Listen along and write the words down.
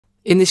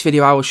In this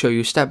video I will show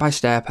you step by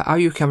step how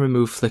you can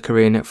remove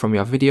flickering from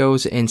your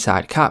videos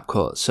inside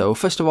CapCut. So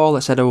first of all,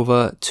 let's head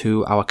over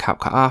to our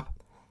CapCut app.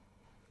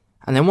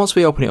 And then once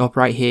we open it up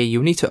right here,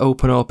 you need to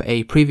open up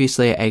a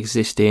previously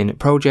existing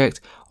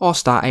project or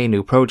start a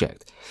new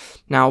project.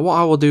 Now what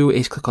I will do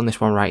is click on this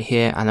one right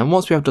here, and then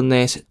once we have done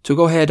this, to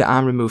go ahead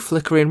and remove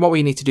flickering, what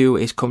we need to do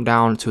is come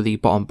down to the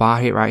bottom bar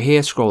here right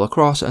here, scroll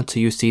across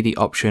until you see the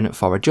option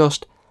for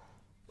adjust.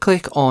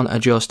 Click on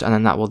adjust, and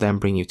then that will then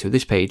bring you to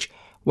this page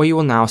where you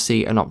will now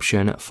see an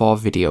option for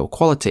video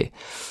quality.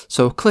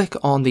 So click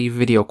on the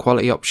video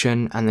quality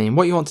option, and then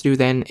what you want to do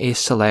then is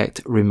select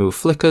remove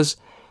flickers.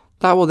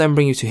 That will then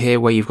bring you to here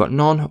where you've got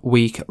none,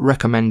 weak,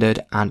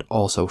 recommended, and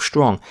also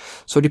strong.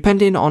 So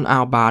depending on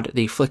how bad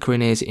the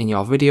flickering is in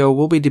your video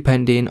will be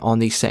depending on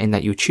the setting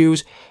that you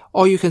choose,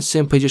 or you can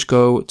simply just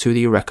go to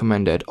the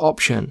recommended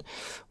option.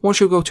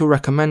 Once you go to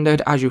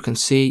recommended, as you can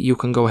see, you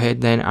can go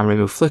ahead then and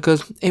remove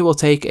flickers. It will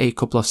take a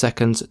couple of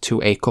seconds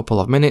to a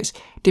couple of minutes,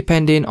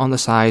 depending on the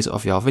size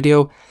of your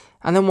video.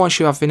 And then once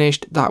you have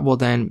finished, that will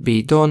then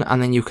be done,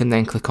 and then you can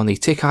then click on the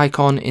tick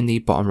icon in the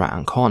bottom right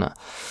hand corner.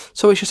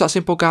 So it's just that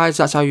simple, guys.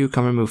 That's how you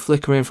can remove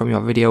flickering from your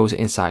videos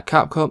inside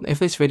CapCut. If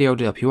this video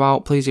did help you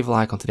out, please leave a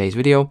like on today's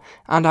video,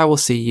 and I will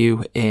see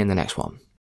you in the next one.